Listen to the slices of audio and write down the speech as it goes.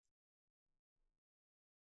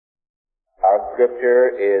Our scripture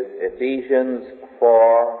is Ephesians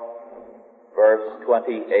 4, verse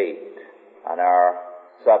 28, on our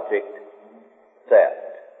subject,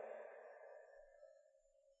 theft.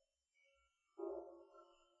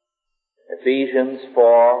 Ephesians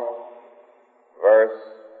 4, verse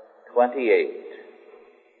 28,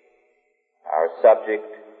 our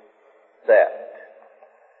subject, theft.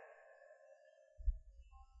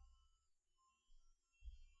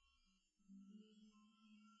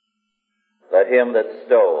 Let him that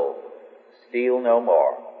stole steal no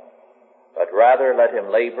more, but rather let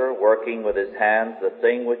him labor, working with his hands the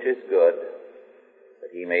thing which is good, that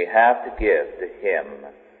he may have to give to him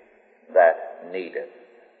that needeth.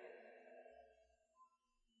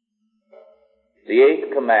 The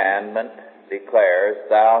eighth commandment declares,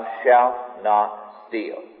 Thou shalt not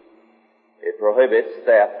steal. It prohibits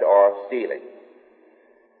theft or stealing.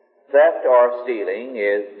 Theft or stealing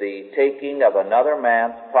is the taking of another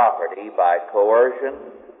man's property by coercion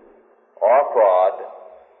or fraud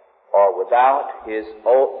or without his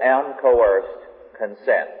uncoerced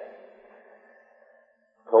consent.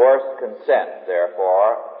 Coerced consent,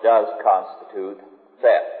 therefore, does constitute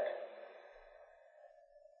theft.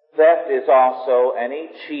 Theft is also any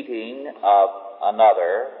cheating of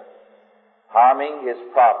another, harming his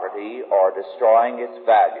property or destroying its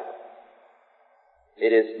value.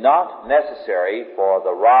 It is not necessary for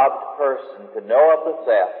the robbed person to know of the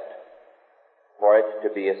theft for it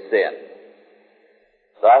to be a sin.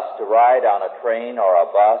 Thus, to ride on a train or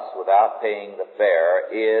a bus without paying the fare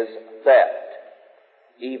is theft,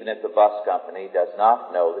 even if the bus company does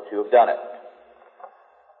not know that you have done it.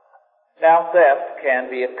 Now, theft can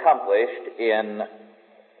be accomplished in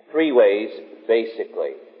three ways,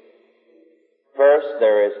 basically. First,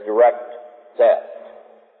 there is direct theft.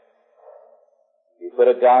 You put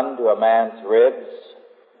a gun to a man's ribs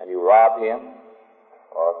and you rob him,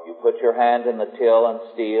 or you put your hand in the till and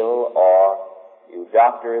steal, or you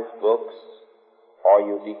doctor his books, or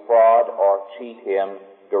you defraud or cheat him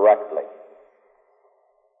directly.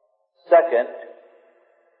 Second,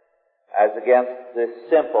 as against this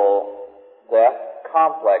simple theft,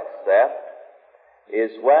 complex theft,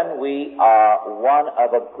 is when we are one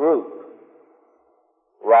of a group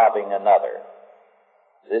robbing another.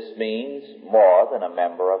 This means more than a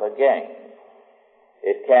member of a gang.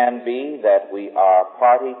 It can be that we are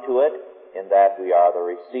party to it, in that we are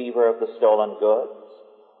the receiver of the stolen goods,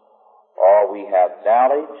 or we have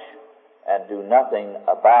knowledge and do nothing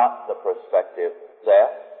about the prospective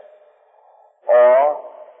theft, or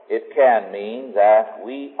it can mean that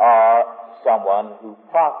we are someone who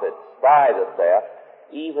profits by the theft,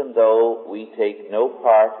 even though we take no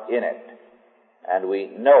part in it, and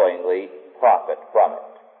we knowingly profit from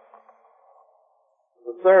it.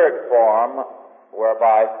 The third form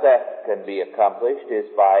whereby theft can be accomplished is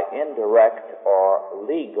by indirect or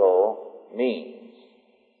legal means.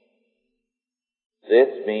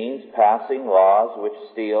 This means passing laws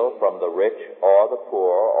which steal from the rich or the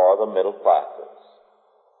poor or the middle classes.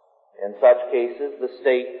 In such cases, the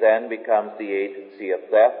state then becomes the agency of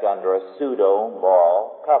theft under a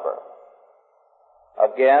pseudo-moral cover.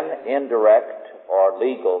 Again, indirect or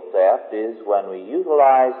legal theft is when we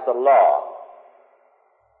utilize the law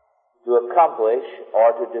to accomplish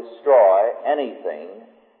or to destroy anything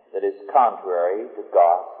that is contrary to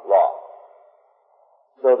God's law.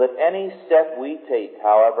 So that any step we take,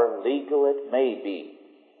 however legal it may be,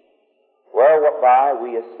 whereby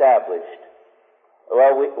we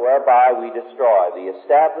destroy the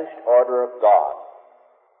established order of God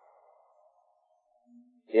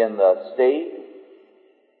in the state,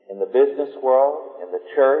 in the business world, in the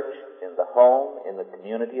church, in the home, in the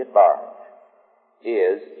community at large,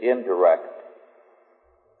 is indirect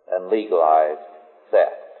and legalized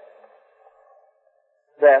theft.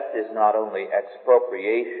 Theft is not only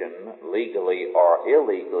expropriation, legally or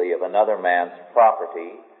illegally, of another man's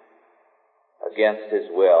property against his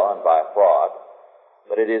will and by fraud,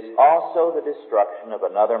 but it is also the destruction of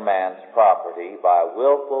another man's property by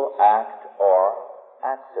willful act or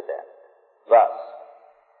accident. Thus,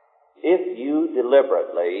 if you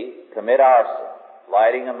deliberately commit arson,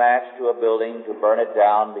 lighting a match to a building to burn it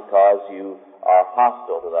down because you are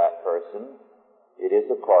hostile to that person, it is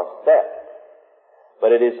of course theft.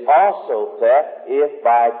 But it is also theft if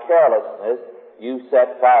by carelessness you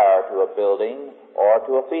set fire to a building or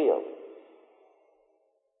to a field.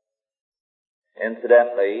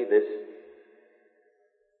 Incidentally, this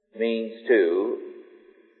means too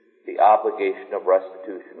the obligation of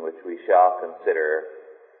restitution, which we shall consider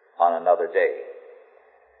on another day.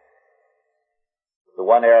 The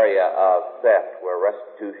one area of theft where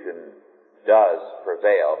restitution does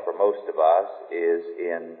prevail for most of us is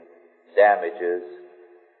in damages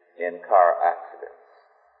in car accidents.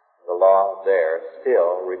 The law there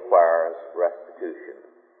still requires restitution.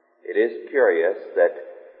 It is curious that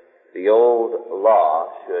the old law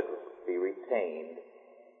should be retained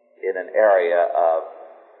in an area of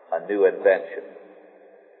a new invention.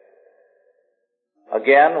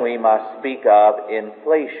 Again, we must speak of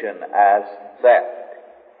inflation as theft,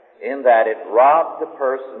 in that it robs the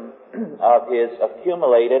person of his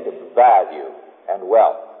accumulated value and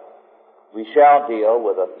wealth. We shall deal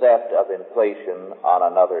with the theft of inflation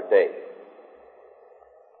on another day.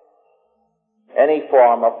 Any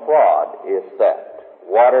form of fraud is theft.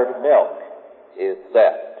 Watered milk is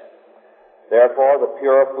theft. Therefore, the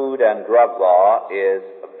Pure Food and Drug Law is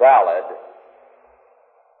valid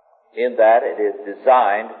in that it is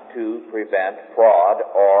designed to prevent fraud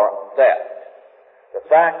or theft. The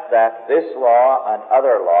fact that this law and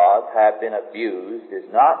other laws have been abused is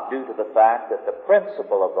not due to the fact that the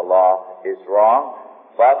principle of the law is wrong,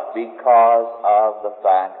 but because of the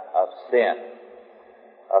fact of sin.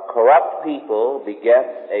 A corrupt people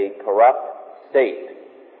begets a corrupt state,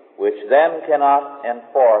 which then cannot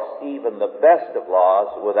enforce even the best of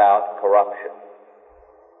laws without corruption.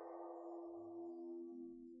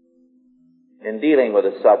 In dealing with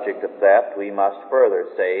the subject of theft, we must further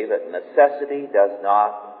say that necessity does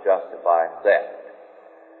not justify theft.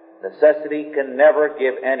 Necessity can never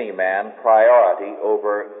give any man priority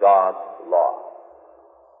over God's law.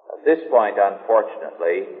 At this point,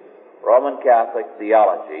 unfortunately, Roman Catholic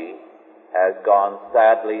theology has gone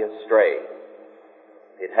sadly astray.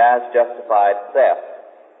 It has justified theft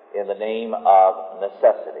in the name of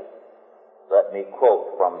necessity. Let me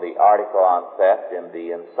quote from the article on theft in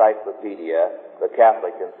the encyclopedia, the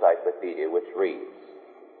Catholic Encyclopedia, which reads,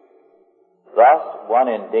 "Thus, one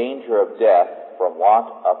in danger of death from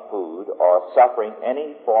want of food or suffering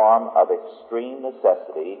any form of extreme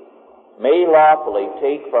necessity may lawfully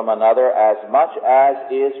take from another as much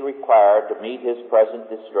as is required to meet his present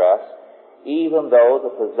distress, even though the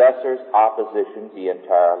possessor's opposition be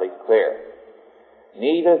entirely clear.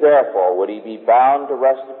 Neither, therefore, would he be bound to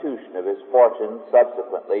restitution if his fortunes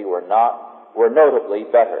subsequently were notably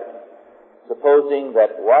bettered, supposing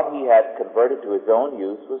that what he had converted to his own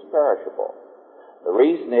use was perishable. The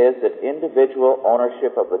reason is that individual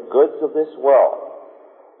ownership of the goods of this world,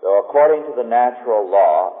 though according to the natural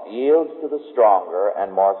law, yields to the stronger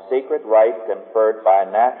and more sacred right conferred by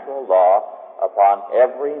natural law upon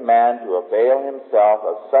every man to avail himself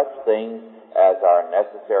of such things as are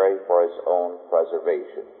necessary for his own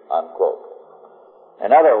preservation," unquote.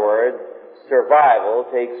 In other words, survival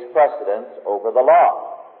takes precedence over the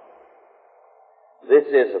law. This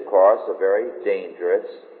is, of course, a very dangerous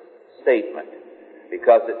statement,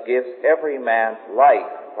 because it gives every man's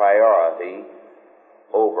life priority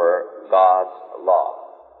over God's law.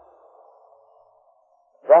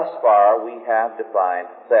 Thus far, we have defined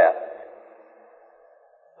theft,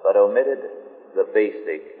 but omitted the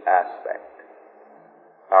basic aspect.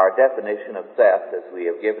 Our definition of theft, as we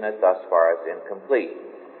have given it thus far, is incomplete,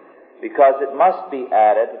 because it must be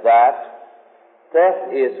added that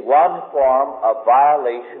theft is one form of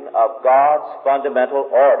violation of God's fundamental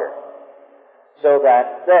order, so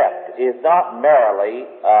that theft is not merely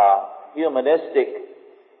a humanistic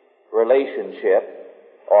relationship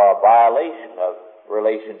or a violation of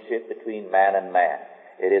relationship between man and man.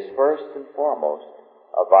 It is first and foremost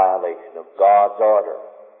a violation of God's order.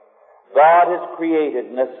 God has created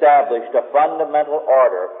and established a fundamental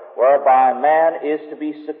order whereby man is to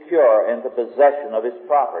be secure in the possession of his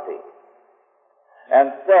property.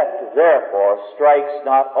 And theft, therefore, strikes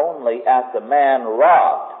not only at the man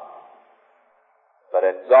robbed, but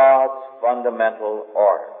at God's fundamental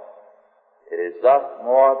order. It is thus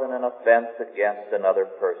more than an offense against another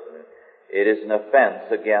person. It is an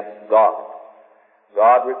offense against God.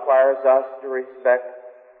 God requires us to respect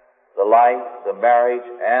the life, the marriage,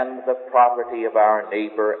 and the property of our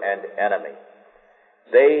neighbor and enemy.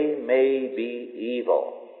 They may be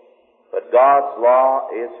evil, but God's law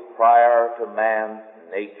is prior to man's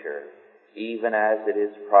nature, even as it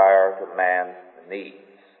is prior to man's needs.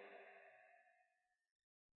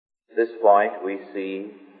 At this point, we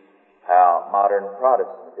see how modern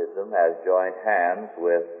Protestantism has joined hands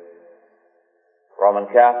with Roman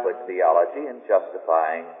Catholic theology in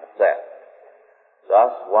justifying theft.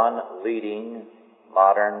 Thus, one leading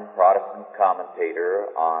modern Protestant commentator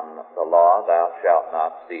on the law, "Thou shalt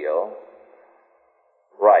not steal,"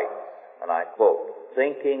 writes, and I quote,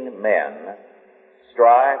 "Thinking men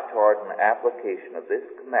strive toward an application of this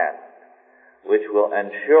commandment, which will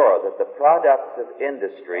ensure that the products of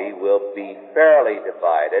industry will be fairly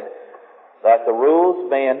divided that the rules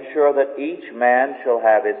may ensure that each man shall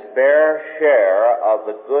have his fair share of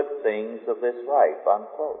the good things of this life,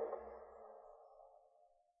 unquote.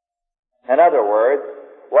 In other words,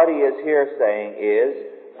 what he is here saying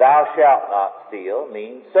is, thou shalt not steal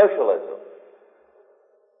means socialism.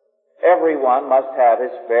 Everyone must have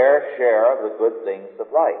his fair share of the good things of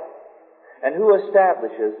life. And who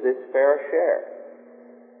establishes this fair share?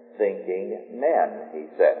 Thinking men, he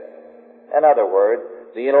says. In other words,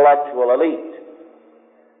 the intellectual elite.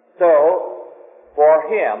 So, for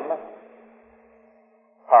him,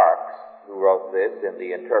 Parks, who wrote this in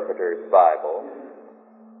the Interpreter's Bible,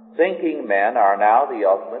 thinking men are now the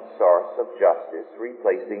ultimate source of justice,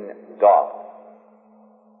 replacing God.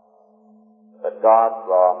 But God's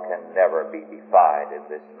law can never be defied in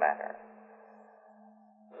this manner.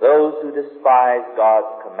 Those who despise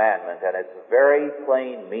God's commandment and its very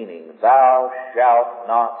plain meaning, thou shalt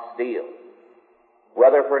not steal,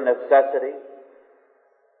 whether for necessity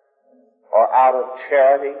or out of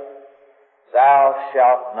charity, thou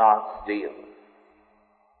shalt not steal.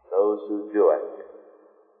 Those who do it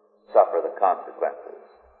suffer the consequences.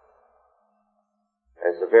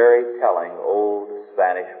 There's a very telling old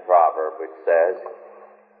Spanish proverb which says,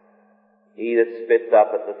 he that spits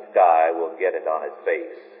up at the sky will get it on his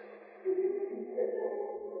face.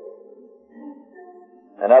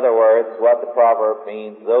 In other words, what the proverb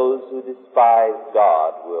means, those who despise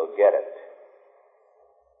God will get it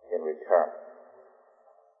in return.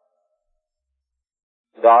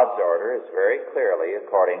 God's order is very clearly,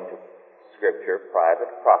 according to Scripture, private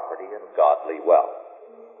property and godly wealth.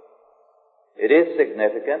 It is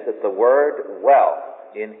significant that the word wealth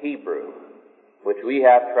in Hebrew, which we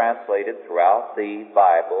have translated throughout the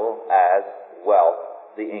Bible as wealth,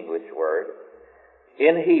 the English word,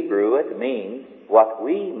 in Hebrew it means what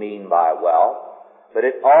we mean by wealth, but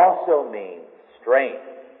it also means strength,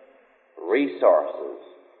 resources,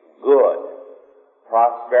 good,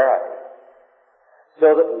 prosperity.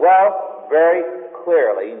 So that wealth very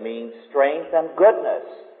clearly means strength and goodness.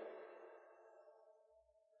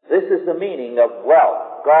 This is the meaning of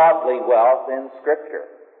wealth, godly wealth in Scripture.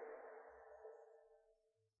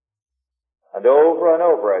 And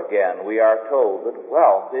over again we are told that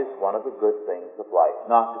wealth is one of the good things of life,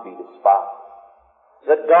 not to be despised.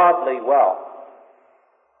 That godly wealth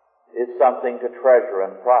is something to treasure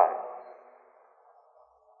and prize.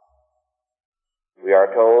 We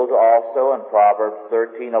are told also in Proverbs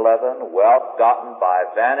 13:11, wealth gotten by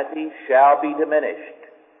vanity shall be diminished,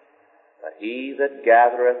 but he that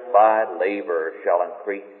gathereth by labor shall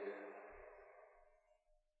increase.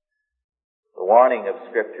 The warning of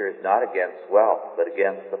Scripture is not against wealth, but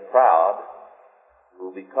against the proud,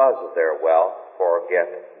 who because of their wealth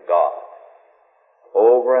forget God.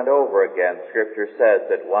 Over and over again, Scripture says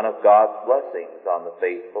that one of God's blessings on the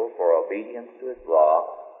faithful for obedience to His law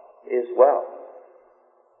is wealth.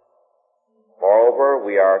 Moreover,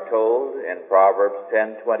 we are told in Proverbs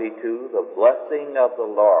 10:22, the blessing of the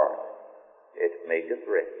Lord, it maketh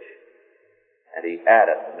rich, and He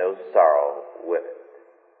addeth no sorrow with it.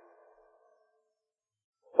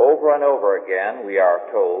 Over and over again, we are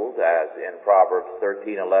told, as in Proverbs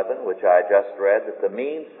 13:11, which I just read, that the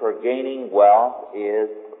means for gaining wealth is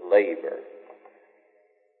labor.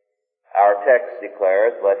 Our text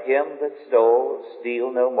declares, let him that stole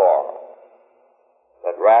steal no more,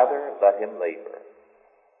 but rather let him labor,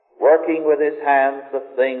 working with his hands the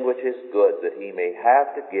thing which is good, that he may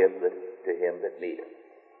have to give to him that needeth.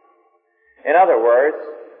 In other words,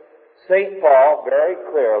 St. Paul very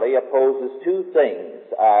clearly opposes two things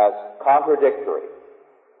as contradictory: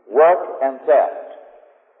 work and theft.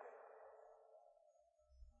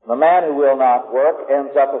 The man who will not work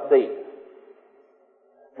ends up a thief.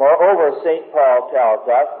 Moreover, St. Paul tells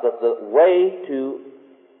us that the way to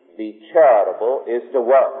be charitable is to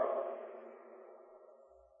work.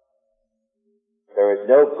 There is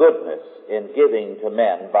no goodness in giving to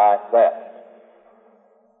men by theft.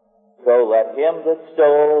 So let him that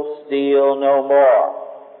stole steal no more,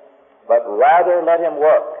 but rather let him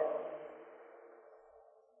work.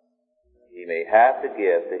 He may have to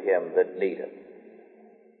give to him that needeth.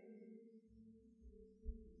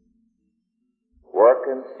 Work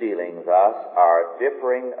and stealing, thus, are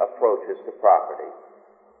differing approaches to property.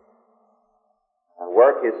 And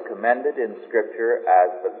work is commended in Scripture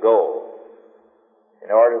as the goal, in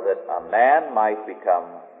order that a man might become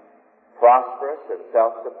prosperous and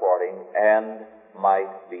self-supporting and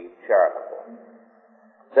might be charitable.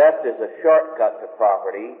 Theft is a shortcut to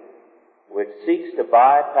property which seeks to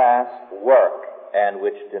bypass work and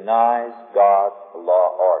which denies God's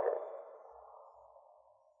law order.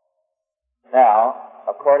 Now,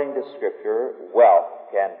 according to Scripture, wealth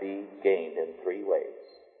can be gained in three ways: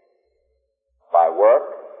 by work,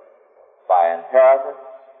 by inheritance,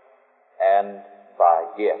 and by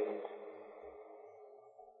gift.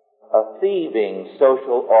 A thieving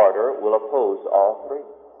social order will oppose all three.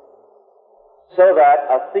 So that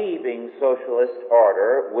a thieving socialist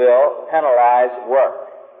order will penalize work.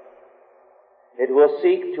 It will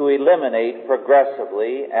seek to eliminate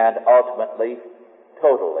progressively and ultimately,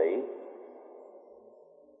 totally,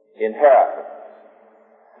 inheritance.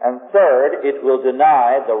 And third, it will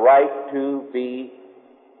deny the right to be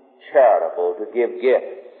charitable, to give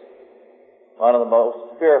gifts. One of the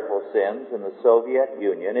most fearful sins in the Soviet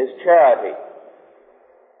Union is charity.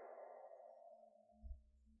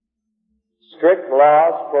 Strict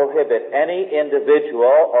laws prohibit any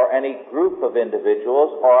individual or any group of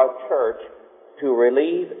individuals or a church to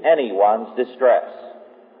relieve anyone's distress.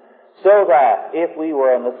 So that if we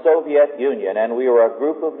were in the Soviet Union and we were a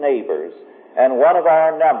group of neighbors and one of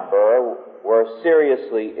our number were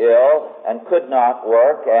seriously ill and could not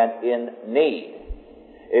work and in need,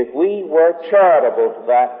 if we were charitable to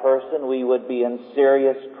that person, we would be in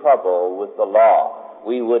serious trouble with the law.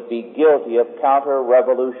 We would be guilty of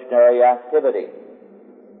counter-revolutionary activity.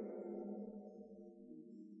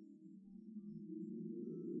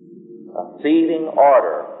 A thieving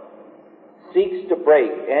order seeks to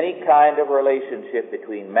break any kind of relationship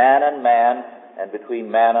between man and between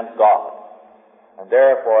man and God. And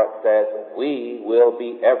therefore it says, we will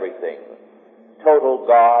be everything. Total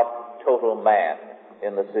God, total man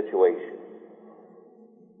in the situation.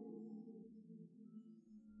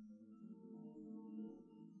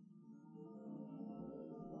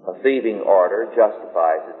 A thieving order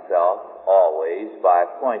justifies itself always by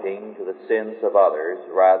pointing to the sins of others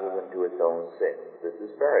rather than to its own sins. This is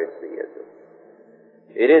Phariseeism.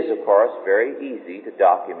 It is, of course, very easy to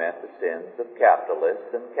document the sins of capitalists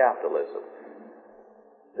and capitalism,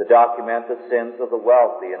 to document the sins of the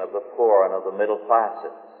wealthy and of the poor and of the middle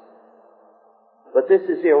classes. But this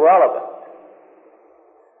is irrelevant.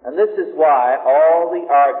 And this is why all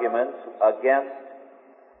the arguments against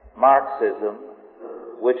Marxism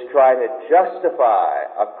which try to justify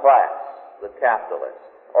a class, the capitalists,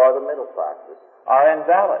 or the middle classes, are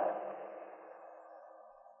invalid.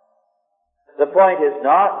 The point is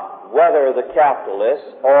not whether the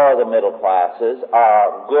capitalists or the middle classes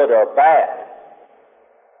are good or bad.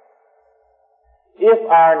 If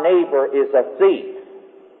our neighbor is a thief,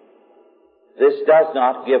 this does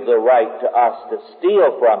not give the right to us to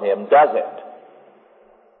steal from him, does it?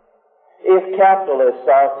 If capitalists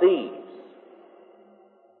are thieves,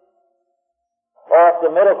 or if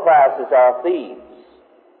the middle classes are thieves,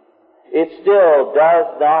 it still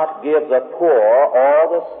does not give the poor or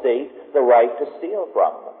the state the right to steal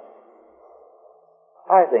from them.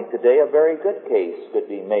 I think today a very good case could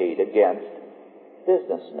be made against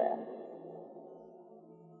businessmen.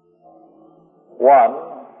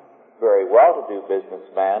 One very well-to-do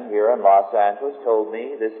businessman here in Los Angeles told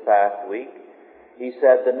me this past week, he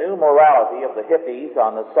said the new morality of the hippies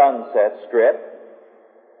on the Sunset Strip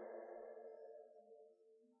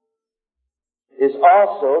is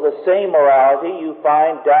also the same morality you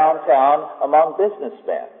find downtown among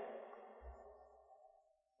businessmen.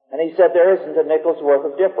 And he said there isn't a nickel's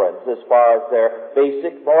worth of difference as far as their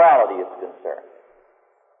basic morality is concerned.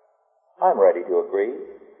 I'm ready to agree.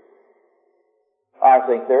 I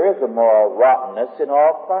think there is a moral rottenness in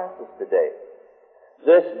all classes today.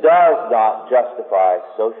 This does not justify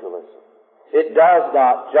socialism. It does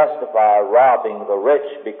not justify robbing the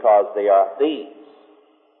rich because they are thieves.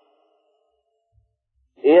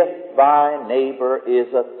 If my neighbor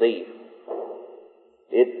is a thief,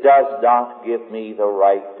 it does not give me the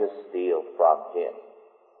right to steal from him.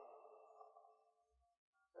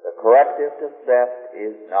 The corrective to theft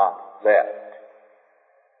is not theft.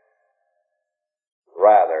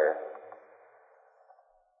 Rather,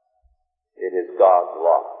 it is God's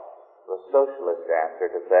law. The socialist answer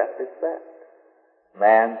to theft is theft.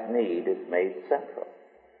 Man's need is made central.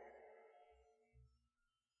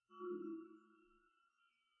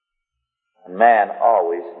 Man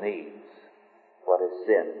always needs what his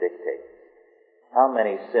sin dictates. How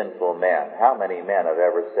many sinful men, how many men have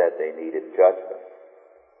ever said they needed judgment?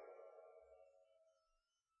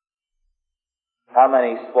 How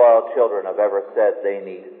many spoiled children have ever said they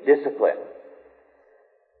need discipline?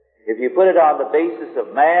 If you put it on the basis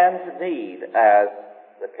of man's need, as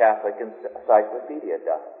the Catholic Encyclopedia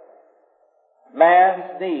does,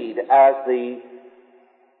 man's need as the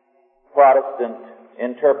Protestant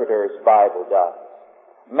Interpreter's Bible does,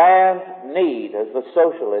 man's need as the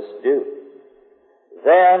socialists do,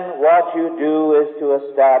 then what you do is to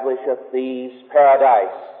establish a thieves'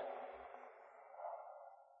 paradise.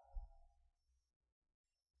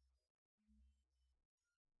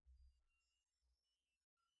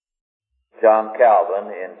 John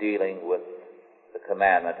Calvin in dealing with the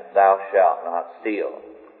commandment, thou shalt not steal.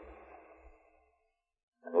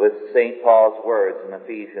 And with St. Paul's words in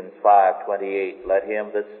Ephesians 5:28, let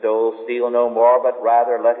him that stole steal no more, but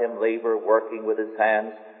rather let him labor, working with his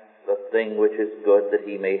hands the thing which is good, that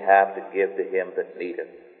he may have to give to him that needeth.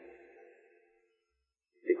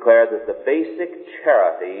 Declare that the basic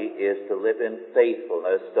charity is to live in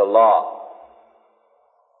faithfulness to law.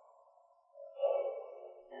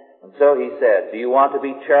 And so he said, do you want to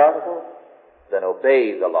be charitable? Then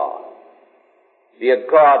obey the law. Be a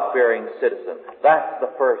God-fearing citizen. That's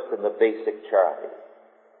the first and the basic charity.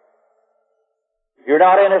 You're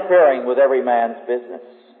not interfering with every man's business.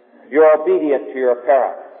 You're obedient to your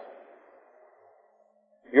parents.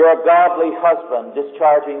 You're a godly husband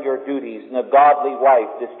discharging your duties, and a godly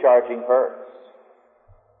wife discharging hers.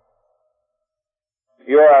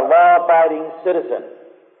 You're a law-abiding citizen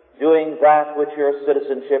doing that which your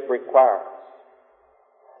citizenship requires.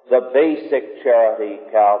 The basic charity,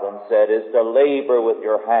 Calvin said, is to labor with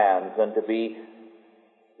your hands and to be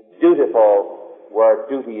dutiful where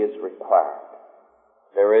duty is required.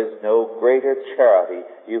 There is no greater charity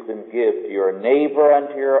you can give to your neighbor and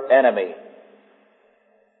to your enemy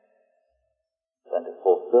than to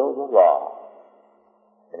fulfill the law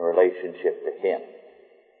in relationship to him.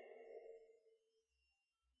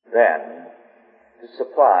 Then, to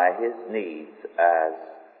supply his needs as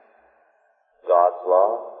God's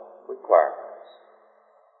law requires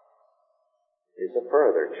is a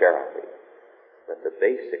further charity, but the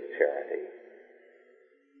basic charity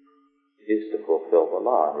is to fulfill the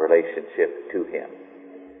law in relationship to him.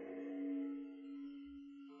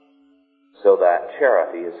 So that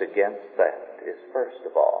charity is against theft is first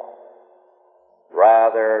of all,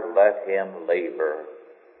 rather let him labor,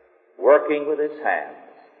 working with his hands,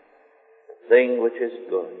 the thing which is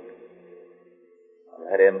good.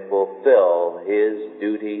 Let him fulfill his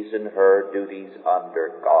duties and her duties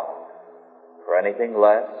under God. For anything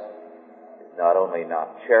less is not only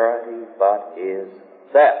not charity, but is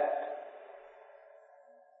theft.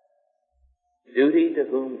 Duty to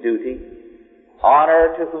whom duty,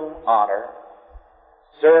 honor to whom honor,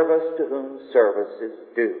 service to whom service is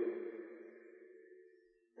due.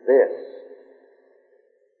 This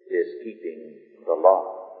is keeping the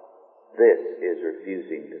law. This is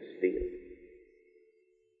refusing to steal.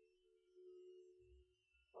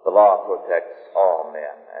 The law protects all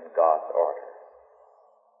men and God's order.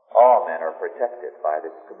 All men are protected by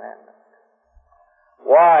this commandment.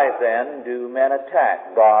 Why then do men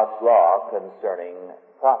attack God's law concerning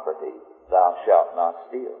property, thou shalt not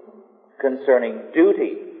steal? Concerning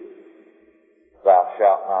duty, thou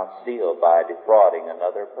shalt not steal, by defrauding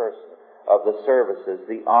another person of the services,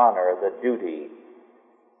 the honor, the duty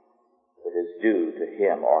that is due to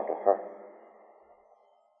him or to her.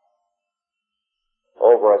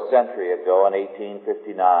 Over a century ago, in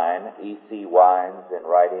 1859, E.C. Wines, in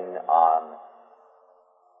writing on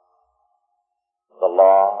the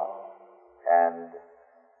law and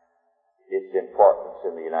its importance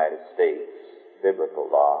in the United States, biblical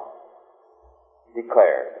law,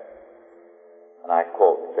 declared, and I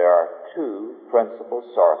quote, there are two principal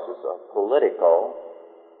sources of political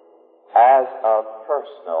as of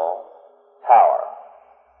personal power,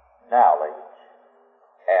 knowledge,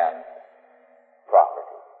 and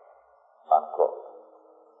property, unquote.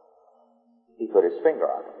 He put his finger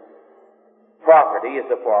on it. Property is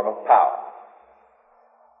a form of power.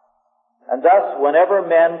 And thus, whenever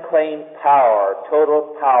men claim power,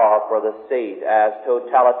 total power for the state, as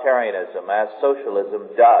totalitarianism, as socialism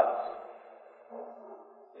does,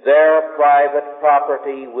 their private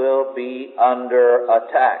property will be under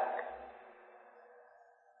attack.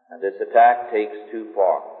 And this attack takes two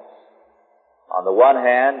forms. On the one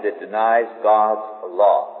hand, it denies God's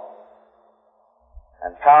law.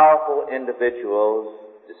 And powerful individuals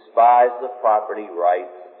despise the property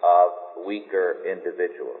rights of weaker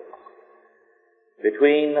individuals.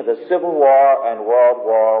 Between the Civil War and World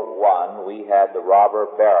War I, we had the robber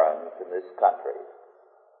barons in this country,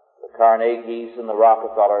 the Carnegies and the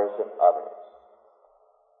Rockefellers and others,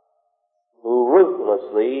 who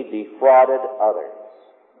ruthlessly defrauded others,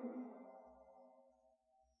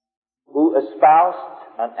 who espoused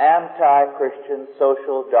an anti-Christian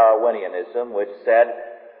social Darwinianism which said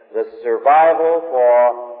the struggle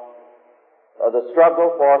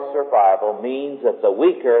for survival means that the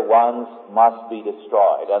weaker ones must be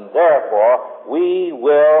destroyed, and therefore we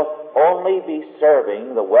will only be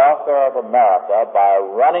serving the welfare of America by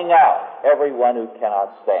running out everyone who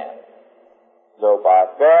cannot stand. So by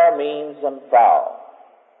fair means and foul,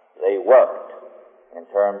 they worked in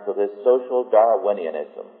terms of this social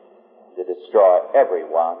Darwinianism. to destroy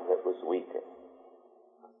everyone that was weaker.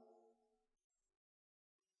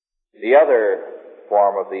 The other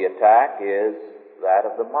form of the attack is that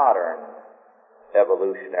of the modern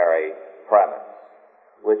evolutionary premise,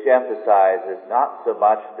 which emphasizes not so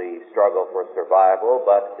much the struggle for survival,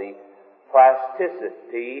 but the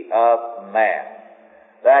plasticity of man.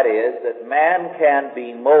 That is, that man can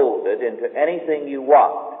be molded into anything you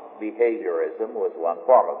want. Behaviorism was one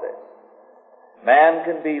form of this. Man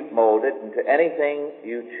can be molded into anything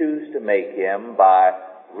you choose to make him by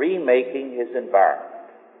remaking his environment.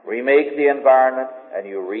 Remake the environment and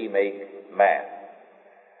you remake man.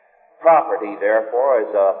 Property, therefore,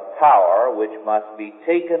 is a power which must be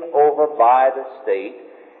taken over by the state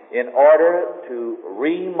in order to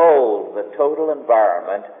remold the total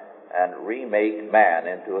environment and remake man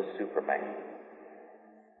into a superman.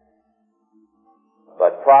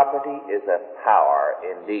 But property is a power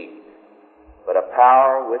indeed, but a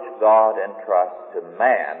power which God entrusts to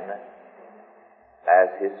man as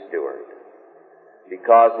his steward.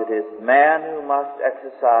 Because it is man who must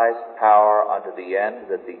exercise power unto the end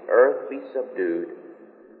that the earth be subdued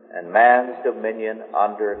and man's dominion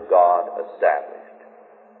under God established.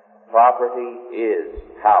 Property is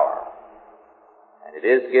power, and it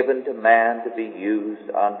is given to man to be used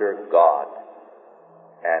under God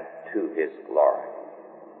and to his glory.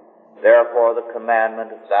 Therefore the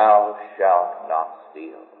commandment, thou shalt not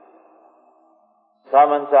steal,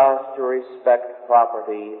 summons us to respect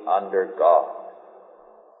property under God,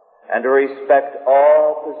 and to respect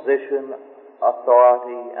all position,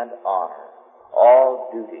 authority, and honor, all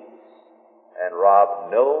duties, and rob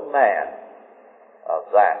no man of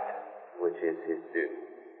that which is his due.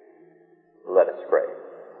 Let us pray.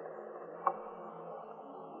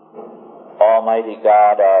 Almighty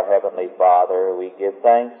God, our Heavenly Father, we give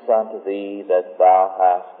thanks unto Thee that Thou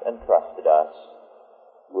hast entrusted us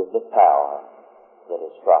with the power that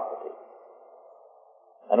is property.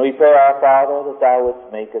 And we pray, our Father, that Thou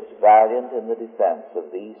wouldst make us valiant in the defense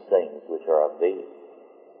of these things which are of Thee.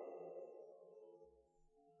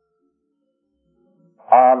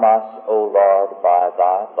 Arm us, O Lord, by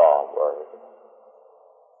Thy law word,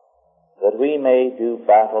 that we may do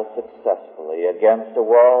battle successfully against a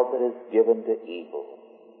world that is given to evil,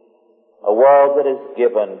 a world that is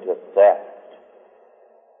given to theft,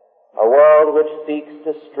 a world which seeks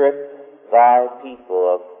to strip Thy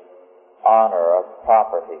people of honor, of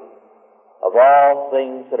property, of all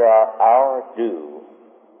things that are our due,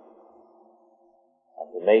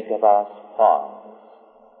 and to make of us pawns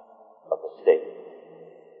of the state.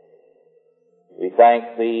 We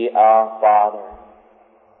thank Thee, our Father,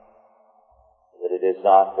 that it is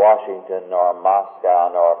not Washington, nor Moscow,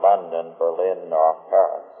 nor London, Berlin, nor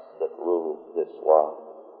Paris that rules this world,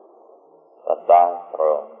 but Thy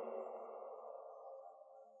throne.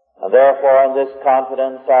 And therefore, in this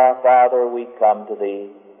confidence, our Father, we come to Thee,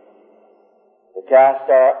 to cast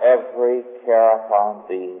our every care upon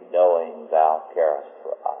Thee, knowing Thou carest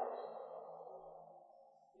for us.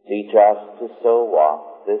 Teach us to so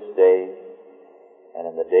walk this day and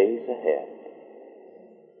in the days ahead,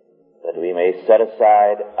 that we may set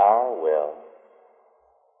aside our will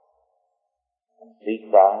and seek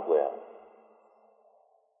Thy will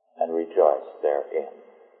and rejoice therein.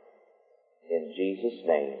 In Jesus'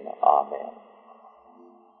 name, amen.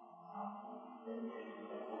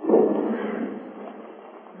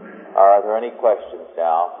 Are there any questions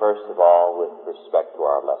now, first of all, with respect to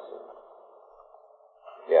our lesson?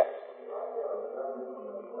 Yes.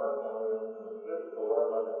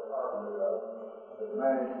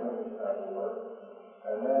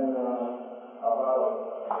 And then, how about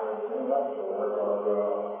intellectual work, or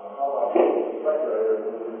how about speculators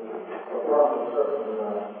who perform certain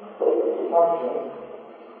functions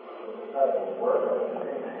as a type of work?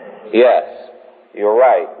 Yes, you're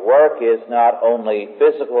right. Work is not only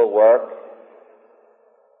physical work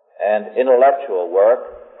and intellectual work,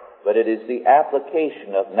 but it is the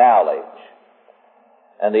application of knowledge.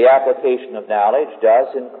 And the application of knowledge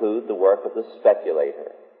does include the work of the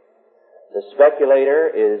speculator. The speculator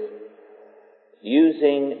is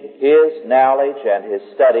using his knowledge and his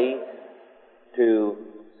study to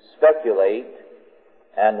speculate,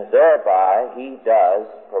 and thereby he does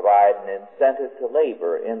provide an incentive to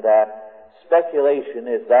labor, in that speculation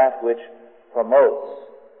is that which promotes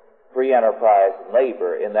free enterprise and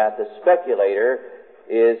labor, in that the speculator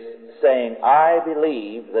is saying, I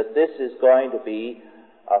believe that this is going to be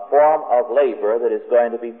a form of labor that is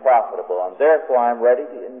going to be profitable, and therefore I'm ready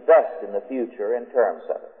to invest in the future in terms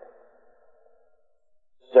of it.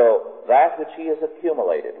 So that which he has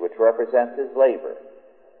accumulated, which represents his labor,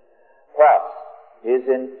 plus his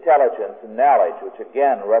intelligence and knowledge, which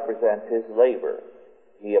again represents his labor,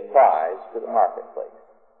 he applies to the marketplace.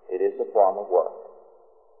 It is a form of work.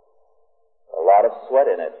 A lot of sweat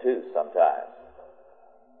in it, too, sometimes.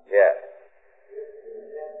 Yes.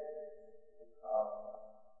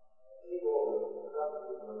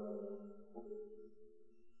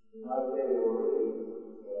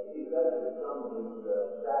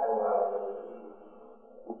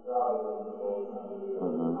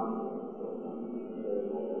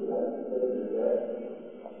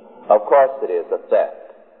 Of course it is a theft.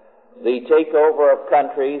 The takeover of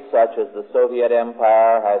countries such as the Soviet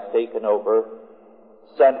Empire has taken over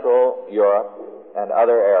Central Europe and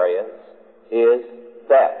other areas is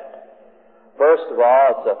theft. First of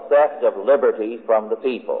all, it's a theft of liberty from the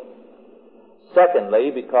people.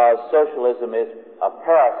 Secondly, because socialism is a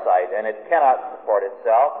parasite and it cannot support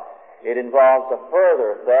itself, it involves a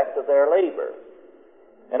further theft of their labor.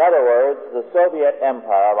 In other words, the Soviet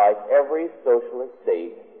Empire, like every socialist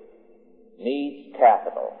state, needs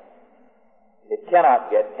capital. It cannot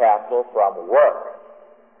get capital from work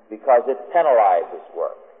because it penalizes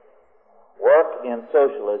work. Work in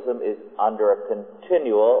socialism is under a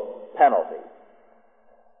continual penalty.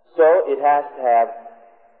 So it has to have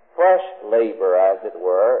fresh labor, as it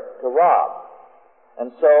were, to rob.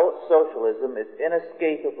 And so socialism is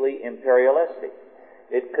inescapably imperialistic.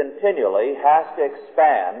 It continually has to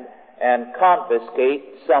expand and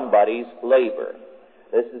confiscate somebody's labor.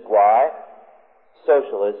 This is why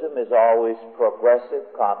socialism is always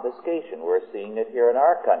progressive confiscation. We're seeing it here in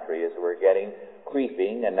our country as we're getting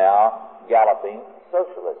creeping and now galloping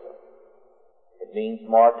socialism. It means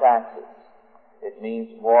more taxes. It means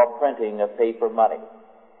more printing of paper money.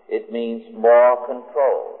 It means more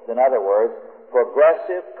controls. In other words,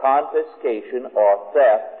 progressive confiscation or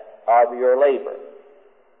theft of your labor.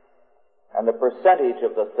 And the percentage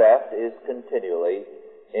of the theft is continually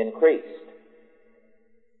increased.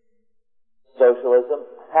 Socialism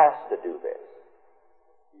has to do this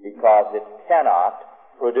because it cannot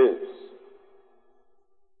produce.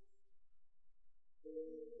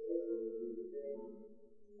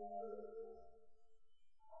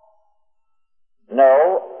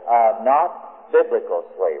 No, not biblical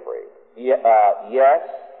slavery. Yes,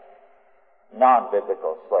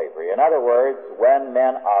 non-biblical slavery. In other words, when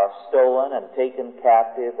men are stolen and taken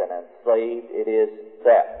captive and enslaved, it is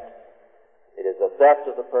theft. It is a theft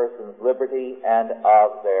of the person's liberty and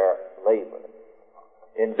of their labor.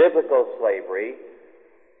 In biblical slavery,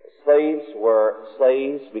 slaves were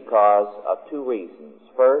slaves because of two reasons.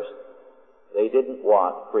 First, they didn't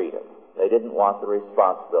want freedom. They didn't want the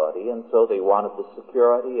responsibility, and so they wanted the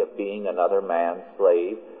security of being another man's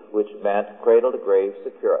slave, which meant cradle-to-grave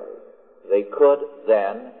security. They could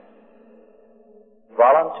then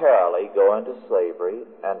voluntarily go into slavery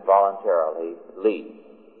and voluntarily leave.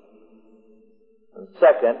 And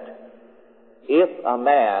second, if a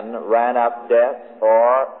man ran up debts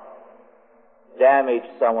or damaged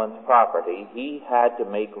someone's property, he had to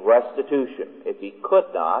make restitution. If he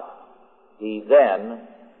could not, he then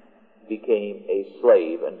became a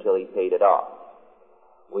slave until he paid it off.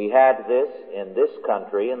 We had this in this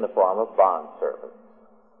country in the form of bondservants.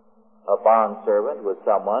 A bondservant was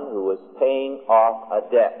someone who was paying off a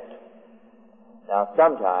debt. Now,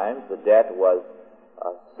 sometimes the debt was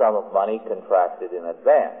a sum of money contracted in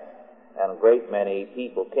advance, and a great many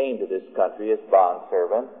people came to this country as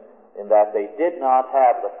bondservants in that they did not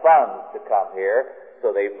have the funds to come here,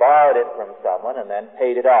 so they borrowed it from someone and then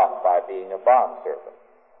paid it off by being a bondservant.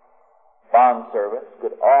 Bondservants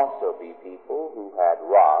could also be people who had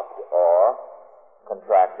robbed or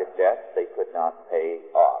contracted debts they could not pay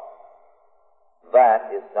off. That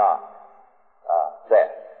is not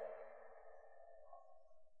theft.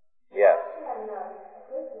 Yes.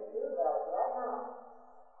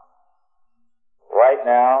 Right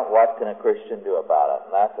now, what can a Christian do about it?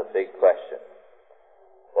 And that's a big question.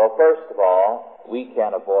 Well, first of all, we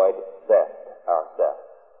can avoid theft ourselves.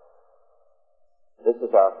 This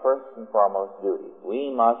is our first and foremost duty.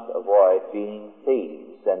 We must avoid being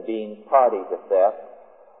thieves and being party to theft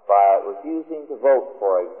by refusing to vote,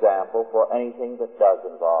 for example, for anything that does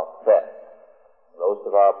involve theft. Most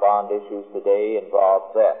of our bond issues today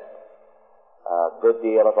involve theft. A good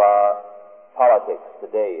deal of our politics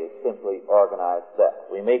today is simply organized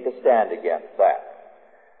theft. We make a stand against that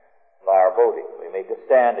by our voting. We make a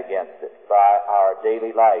stand against it by our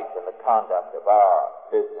daily life and the conduct of our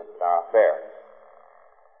business and our affairs.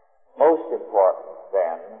 Most important,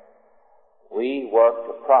 then, we work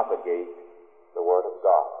to propagate the Word of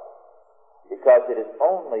God. Because it is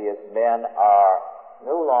only as men are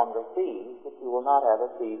no longer thieves that you will not have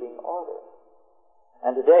a thieving order.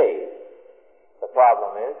 And today, The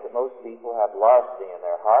problem is that most people have larceny in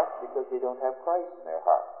their hearts because they don't have Christ in their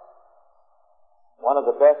hearts. One of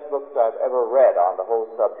the best books I've ever read on the whole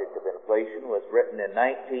subject of inflation was written in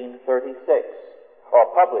 1936, or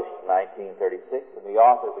published in 1936, and the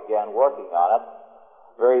author began working on it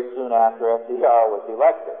very soon after FDR was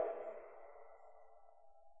elected.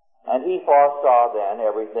 And he foresaw then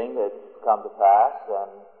everything that's come to pass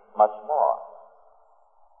and much more.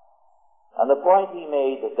 And the point he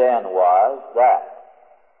made then was that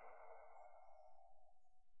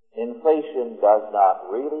inflation does not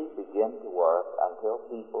really begin to work until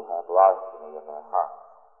people have larceny in their hearts.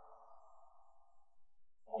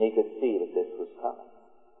 And he could see that this was coming.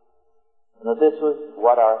 And that this was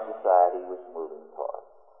what our society was moving toward.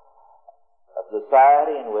 A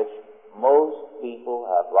society in which most people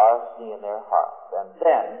have larceny in their hearts. And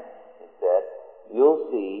then, he said, you'll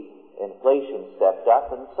see inflation stepped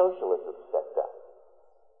up and socialism stepped up.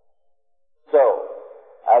 So,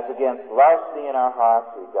 as against larceny in our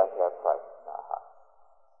hearts, we've got to have Christ in our hearts.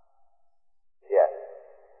 Yes.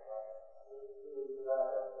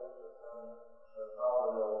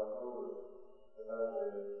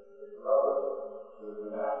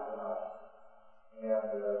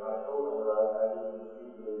 And I told him that I didn't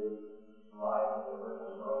speak to the mind of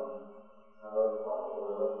the moon. I was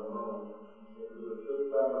responsible for the moon. It was a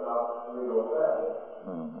system about real fast.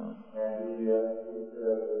 And he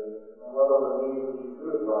said, what other means would you do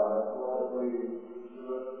it by? Well, if we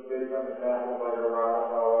take some examples like a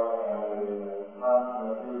Rockefeller and the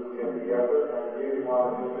Constantine get together and really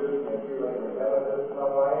want to do this and feel like we're benefit in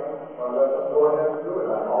some way, well, let them go ahead and do it.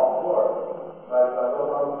 I'm all for it. But I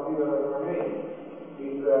don't want to see them for me.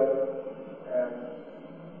 He said, and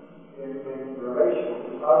in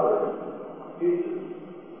relation to other teachers,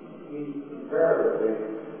 he's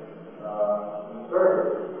comparatively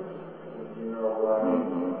conservative, if you know what I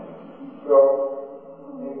mean. So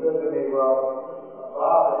he said to me, well,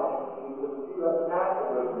 Bob, he said, see, let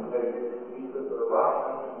capitalism take it. He said, the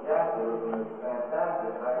rightness in capitalism is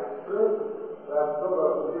fantastic. And I said, true. But that still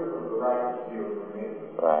doesn't give them the right view for me.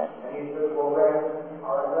 Right. And he said, well, then,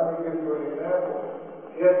 all right, let me give you an example.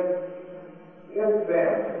 If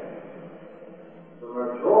then the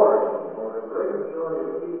majority or the great majority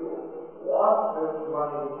of people want this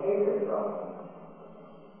money taken from them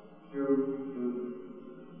to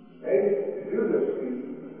do this feat,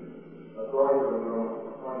 according to the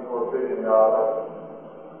 $24 billion,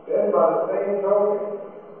 then by the same token,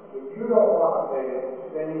 if you don't want to pay it,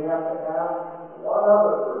 then you have to ask one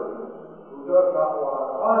other person who does not want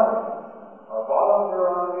an army, a volunteer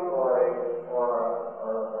army or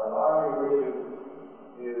an army which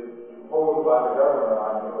is imposed by the government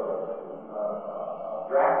army or a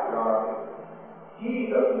drafted army.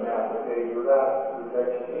 He doesn't have to pay for that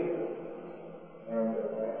protection either. And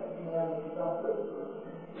he hasn't done this.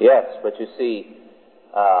 Yes, but you see,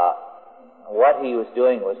 what he was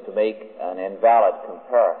doing was to make an invalid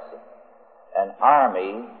comparison. An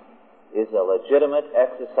army is a legitimate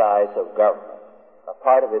exercise of government, a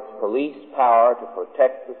part of its police power to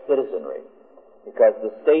protect the citizenry, because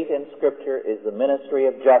the state in Scripture is the ministry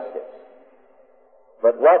of justice.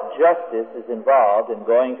 But what justice is involved in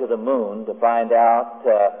going to the moon to find out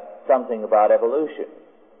something about evolution?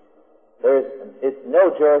 It's no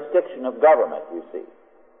jurisdiction of government, you see.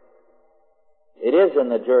 It is in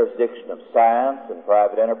the jurisdiction of science and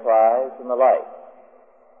private enterprise and the like.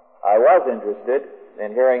 I was interested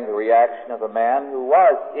in hearing the reaction of a man who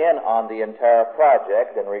was in on the entire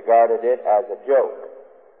project and regarded it as a joke.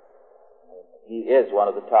 He is one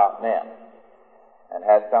of the top men and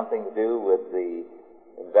has something to do with the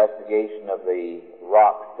investigation of the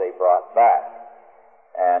rocks they brought back.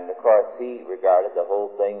 And, of course, he regarded the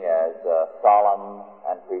whole thing as solemn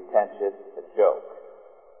and pretentious, a joke.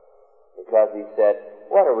 Because he said,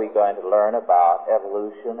 what are we going to learn about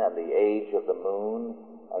evolution and the age of the moon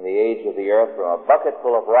and the age of the earth from a bucket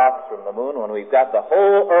full of rocks from the moon when we've got the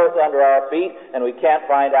whole earth under our feet and we can't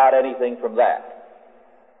find out anything from that?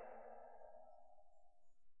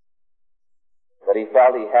 But he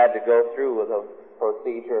felt he had to go through with a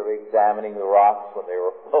procedure of examining the rocks when they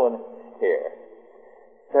were flown here.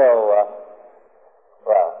 So,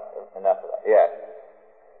 enough of that. Yes.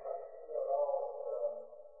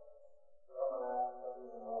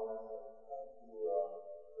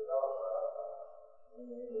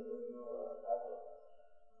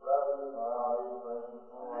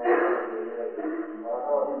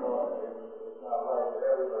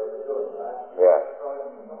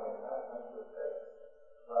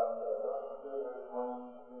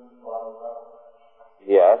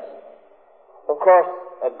 Yes. Of course,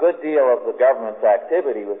 a good deal of the government's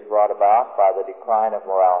activity was brought about by the decline of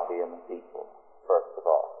morality in the people.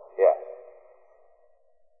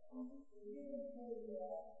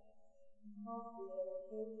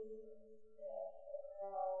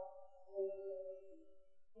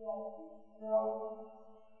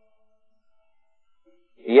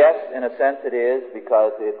 in a sense it is,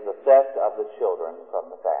 because it's the theft of the children from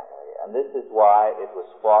the family. And this is why it was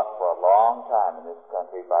fought for a long time in this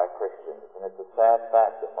country by Christians. And it's a sad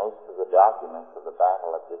fact that most of the documents of the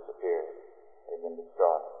battle have disappeared. They've been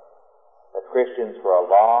destroyed. That Christians for a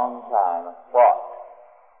long time fought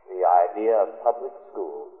the idea of public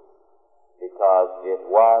schools because it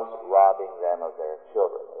was robbing them of their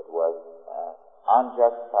children. It was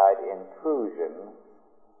unjustified intrusion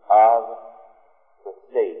of the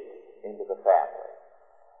state into the family.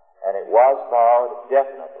 And it was borrowed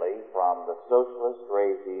definitely from the socialist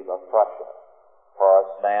regime of Prussia.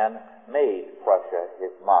 Horace Mann made Prussia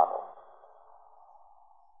his model.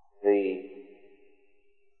 The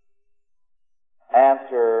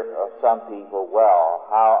answer of some people, well,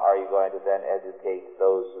 how are you going to then educate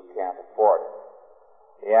those who can't afford it?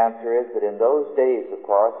 The answer is that in those days, of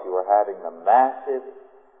course, you were having the massive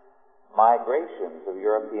migrations of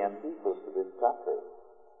European peoples to this country.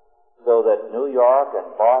 So that New York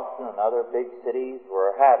and Boston and other big cities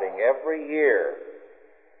were having every year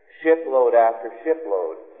shipload after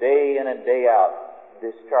shipload, day in and day out,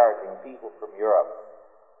 discharging people from Europe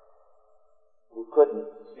who couldn't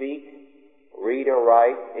speak, read or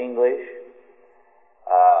write English,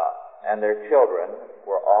 and their children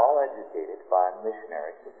were all educated by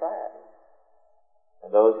missionary societies.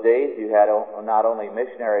 In those days, you had not only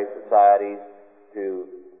missionary societies to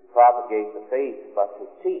propagate the faith, but to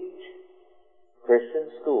teach. Christian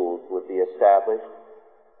schools would be established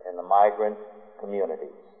in the migrant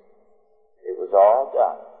communities. It was all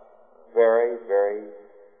done very, very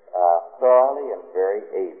thoroughly and very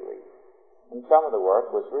ably. And some of the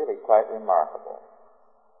work was really quite remarkable.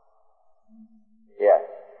 Yes.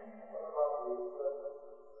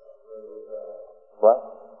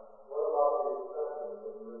 What?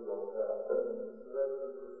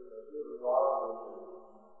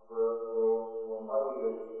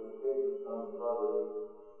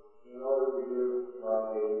 In order to give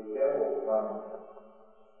like a temple fund,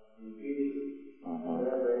 in pieces, and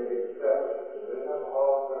then they accept it. They have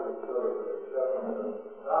all their children, they accept them as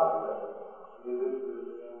nonsense. This is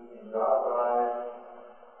in God's eyes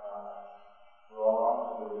wrong,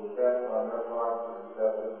 they accept on their part to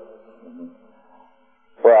accept it.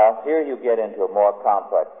 Well, here you get into a more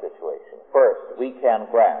complex situation. First, we can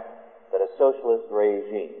grant that a socialist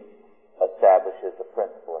regime establishes the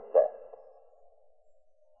principle of theft.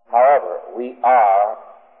 However, we are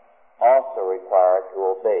also required to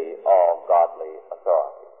obey all godly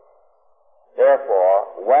authority.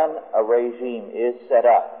 Therefore, when a regime is set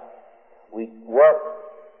up, we work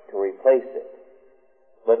to replace it,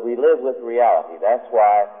 but we live with reality. That's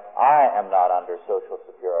why I am not under Social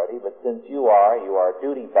Security, but since you are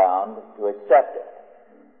duty-bound to accept it.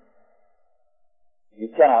 You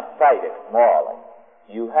cannot fight it morally.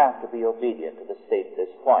 You have to be obedient to the state at this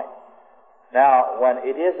point. Now, when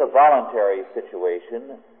it is a voluntary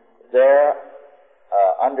situation, there,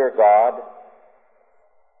 under God,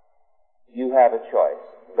 you have a choice.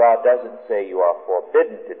 God doesn't say you are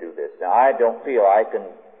forbidden to do this. Now, I don't feel I can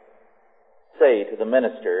say to the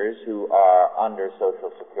ministers who are under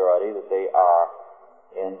Social Security that they are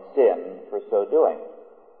in sin for so doing.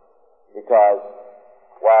 Because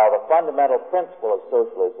while the fundamental principle of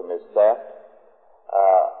socialism is theft,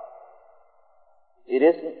 it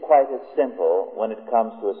isn't quite as simple when it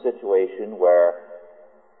comes to a situation where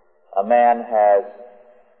a man has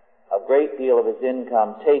a great deal of his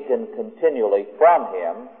income taken continually from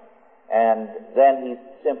him, and then he's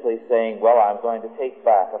simply saying, well, I'm going to take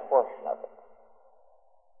back a portion of it.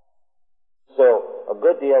 So, a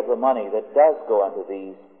good deal of the money that does go into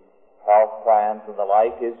these health plans and the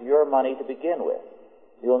like is your money to begin with.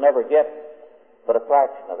 You'll never get but a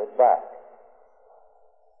fraction of it back.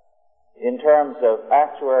 In terms of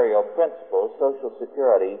actuarial principles, Social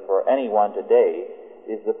Security for anyone today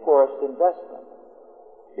is the poorest investment,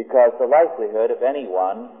 because the likelihood of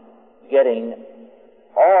anyone getting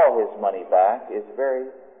all his money back is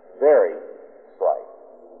very, very slight.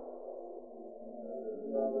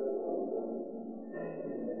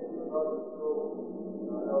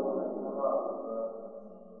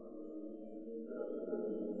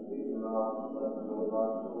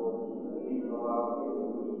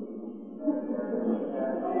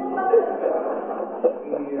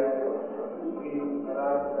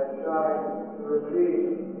 I tried to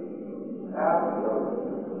receive half of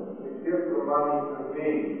it, give the money to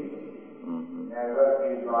me, and let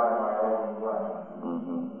me buy my own plan,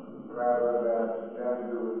 rather than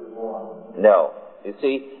do it for me. No. You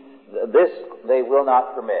see, this they will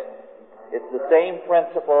not permit. It's the same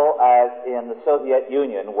principle as in the Soviet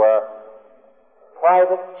Union, where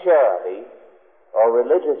private charity or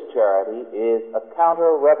religious charity is a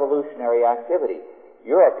counter-revolutionary activity.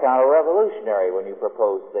 You're a counter-revolutionary when you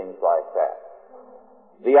propose things like that.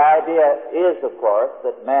 The idea is, of course,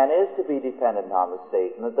 that man is to be dependent on the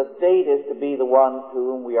state, and that the state is to be the one to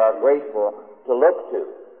whom we are grateful to look to.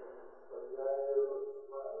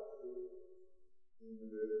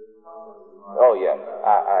 Oh, yes,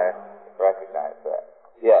 I recognize that.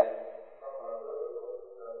 Yes.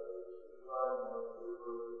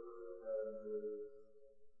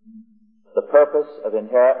 The purpose of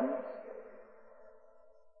inheritance?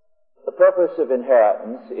 The purpose of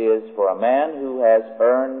inheritance is for a man who has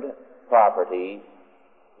earned property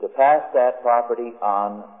to pass that property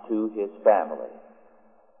on to his family.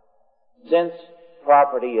 Since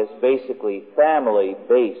property is basically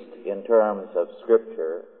family-based in terms of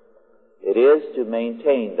Scripture, it is to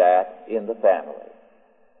maintain that in the family.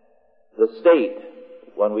 The state,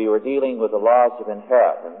 when we were dealing with the laws of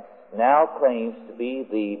inheritance, now claims to be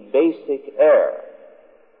the basic heir.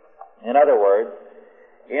 In other words,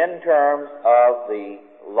 in terms of the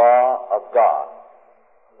law of God,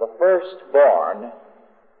 the firstborn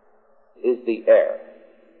is the heir.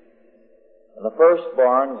 And the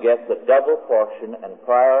firstborn gets a double portion and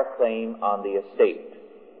prior claim on the estate,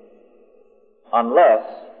 unless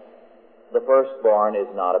the firstborn is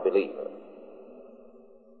not a believer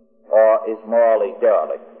or is morally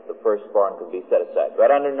derelict. The firstborn can be set aside.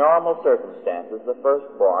 But under normal circumstances, the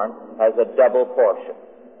firstborn has a double portion.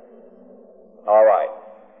 All right.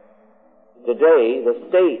 Today, the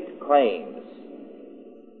state claims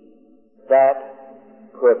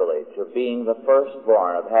that privilege of being the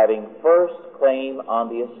firstborn, of having first claim on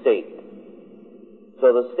the estate.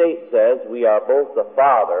 So the state says we are both the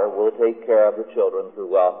father, will take care of the children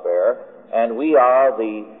through welfare, and we are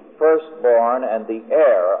the firstborn and the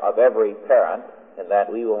heir of every parent, and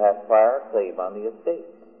that we will have prior claim on the estate.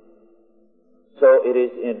 So it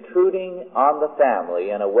is intruding on the family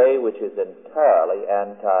in a way which is entirely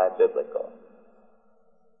anti-biblical.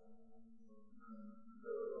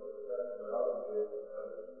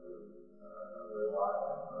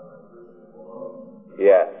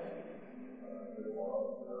 Yes.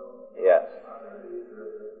 Yes.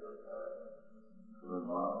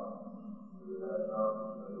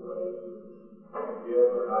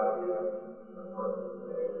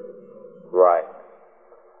 Right.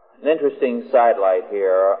 An interesting sidelight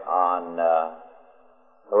here on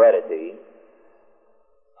heredity.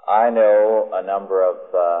 I know a number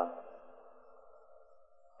of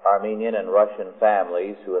Armenian and Russian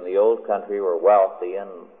families who in the old country were wealthy and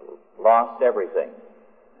lost everything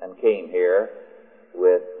and came here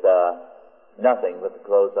with nothing but the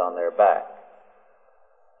clothes on their back.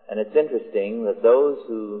 And it's interesting that those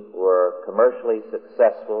who were commercially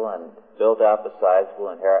successful and built up a sizable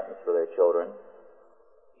inheritance for their children,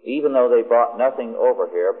 even though they brought nothing over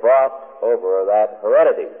here, brought over that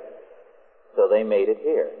heredity. So they made it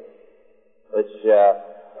here, which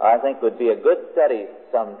I think would be a good study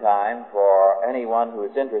sometime for anyone who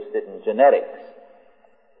is interested in genetics,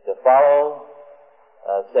 to follow,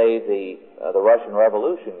 say, the Russian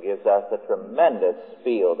Revolution gives us a tremendous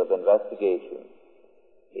field of investigation.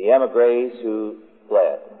 The emigres who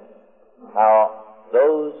fled, how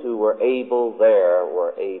those who were able there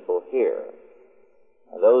were able here,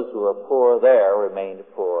 and those who were poor there remained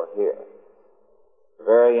poor here.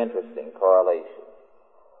 Very interesting correlation.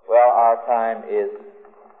 Well, our time is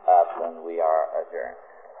up and we are adjourned.